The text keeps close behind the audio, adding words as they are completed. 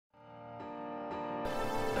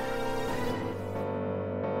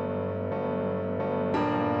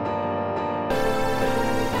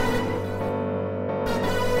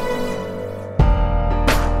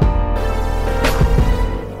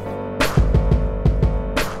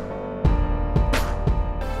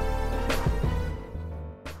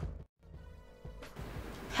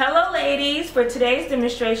for today's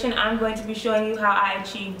demonstration, I'm going to be showing you how I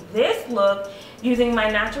achieved this look using my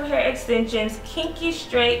natural hair extensions Kinky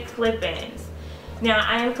straight clip-ins. Now,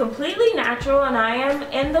 I am completely natural and I am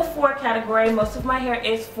in the 4 category. Most of my hair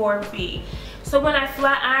is 4B. So when I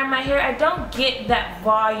flat iron my hair, I don't get that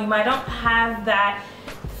volume. I don't have that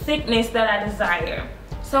thickness that I desire.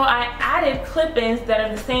 So I added clip-ins that are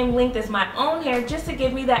the same length as my own hair just to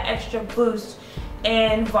give me that extra boost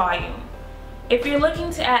in volume. If you're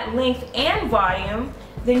looking to add length and volume,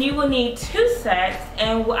 then you will need 2 sets,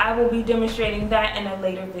 and I will be demonstrating that in a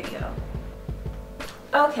later video.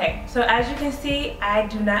 Okay, so as you can see, I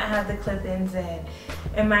do not have the clip-ins in,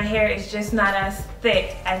 and my hair is just not as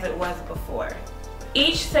thick as it was before.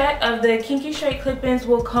 Each set of the Kinky straight clip-ins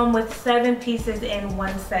will come with 7 pieces in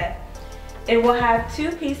one set. It will have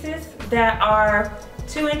 2 pieces that are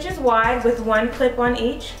 2 inches wide with 1 clip on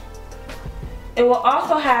each. It will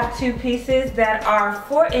also have 2 pieces that are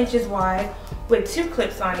 4 inches wide with 2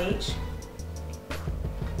 clips on each.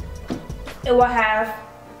 It will have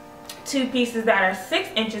 2 pieces that are 6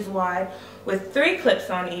 inches wide with 3 clips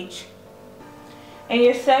on each. And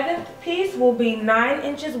your 7th piece will be 9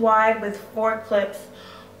 inches wide with 4 clips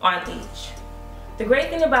on each. The great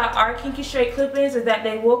thing about our Kinky straight clip-ins is that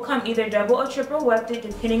they will come either double or triple wefted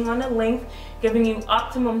depending on the length, giving you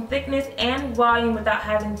optimum thickness and volume without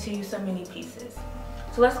having to use so many pieces.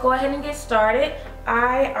 So let's go ahead and get started.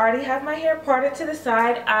 I already have my hair parted to the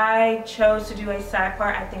side. I chose to do a side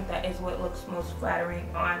part. I think that is what looks most flattering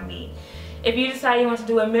on me. If you decide you want to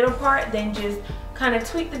do a middle part, then just kind of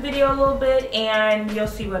tweak the video a little bit and you'll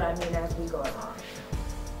see what I mean as we go along.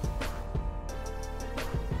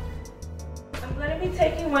 I'm going to be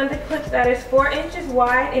taking one of the clips that is 4 inches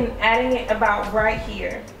wide and adding it about right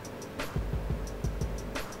here.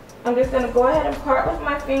 I'm just going to go ahead and part with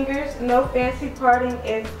my fingers. No fancy parting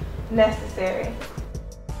is necessary.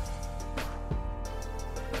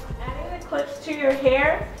 Adding the clips to your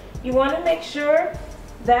hair, you want to make sure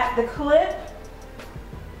that the clip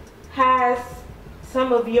has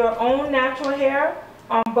some of your own natural hair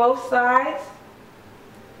on both sides.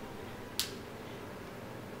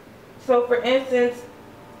 So for instance,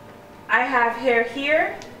 I have hair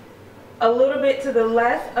here, a little bit to the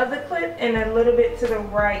left of the clip and a little bit to the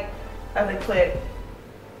right of the clip.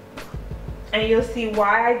 And you'll see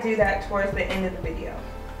why I do that towards the end of the video.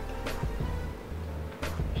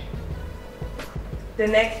 The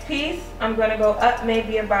next piece, I'm going to go up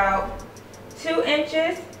maybe about 2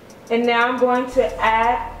 inches, and now I'm going to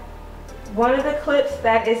add one of the clips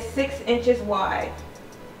that is 6 inches wide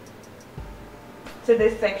to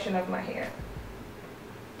this section of my hair.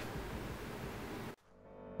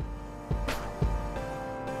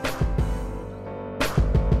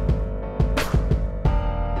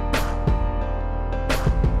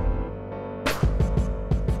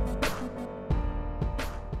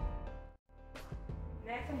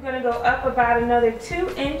 I'm going to go up about another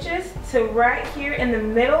 2 inches to right here in the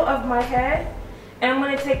middle of my head, and I'm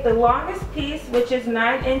going to take the longest piece, which is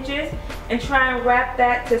 9 inches, and try and wrap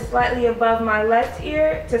that to slightly above my left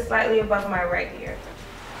ear to slightly above my right ear.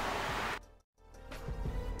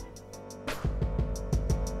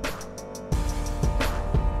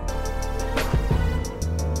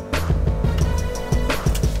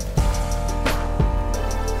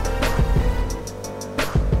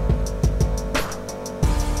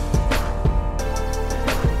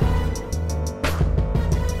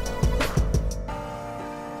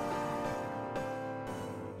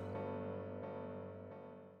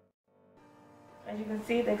 As you can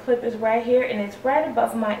see, the clip is right here and it's right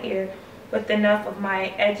above my ear with enough of my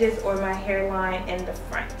edges or my hairline in the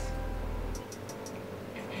front.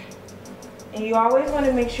 And you always want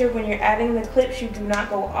to make sure when you're adding the clips, you do not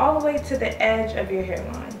go all the way to the edge of your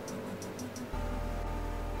hairline.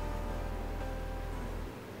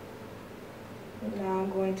 And now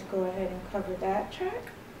I'm going to go ahead and cover that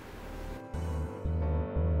track.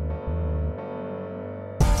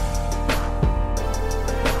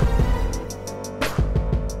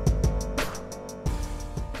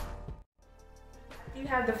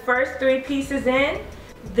 Have the first 3 pieces in.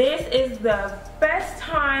 This is the best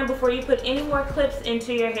time before you put any more clips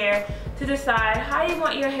into your hair to decide how you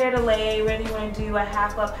want your hair to lay, whether you want to do a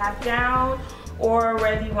half up, half down, or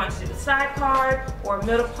whether you want to do a side part or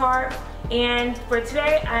middle part. And for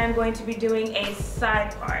today, I am going to be doing a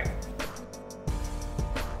side part.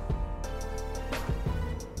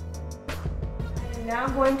 And now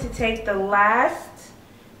I'm going to take the last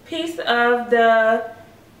piece of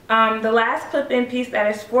the last clip-in piece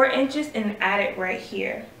that is 4 inches and add it right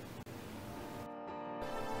here.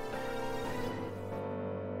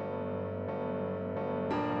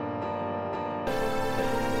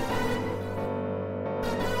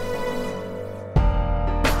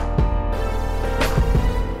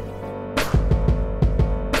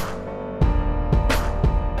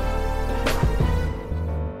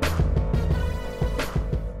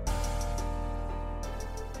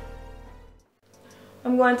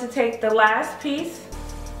 going to take the last piece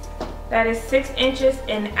that is 6 inches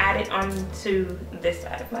and add it onto this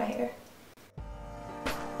side of my hair.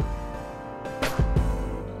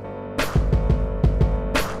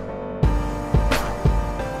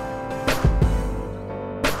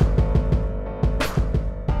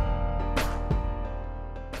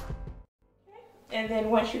 And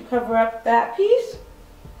then once you cover up that piece,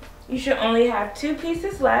 you should only have 2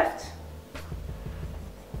 pieces left,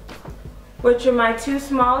 which are my 2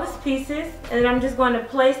 smallest pieces, and then I'm just going to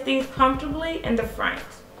place these comfortably in the front.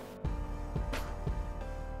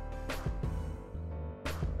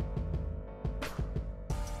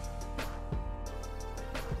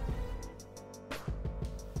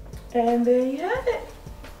 And there you have it.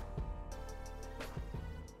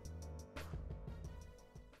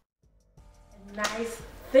 A nice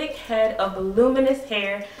thick head of voluminous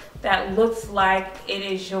hair that looks like it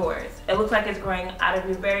is yours. It looks like it's growing out of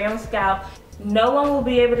your very own scalp. No one will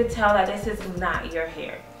be able to tell that this is not your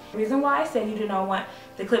hair. The reason why I said you do not want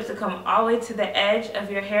the clips to come all the way to the edge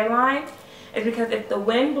of your hairline is because if the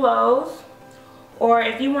wind blows, or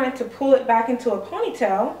if you wanted to pull it back into a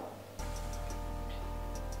ponytail,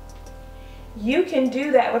 you can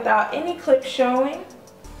do that without any clips showing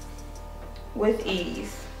with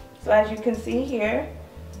ease. So as you can see here,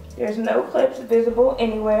 there's no clips visible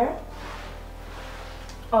anywhere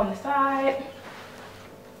on the side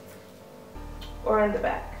or in the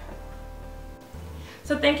back.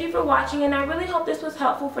 So thank you for watching, and I really hope this was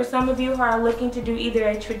helpful for some of you who are looking to do either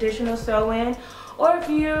a traditional sew-in, or if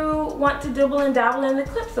you want to dibble and dabble in the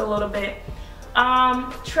clips a little bit.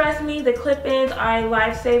 Trust me, the clip-ins are a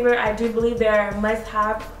lifesaver. I do believe they're a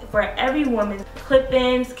must-have for every woman.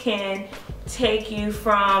 Clip-ins can take you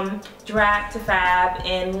from drag to fab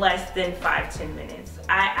in less than 5-10 minutes.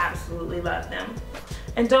 I absolutely love them.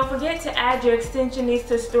 And don't forget to add your extension needs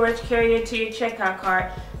to storage carrier to your checkout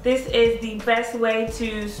cart. This is the best way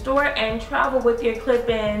to store and travel with your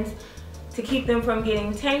clip-ins to keep them from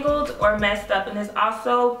getting tangled or messed up, and this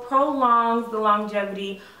also prolongs the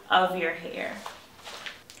longevity of your hair.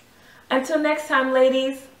 Until next time,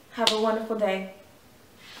 ladies, have a wonderful day.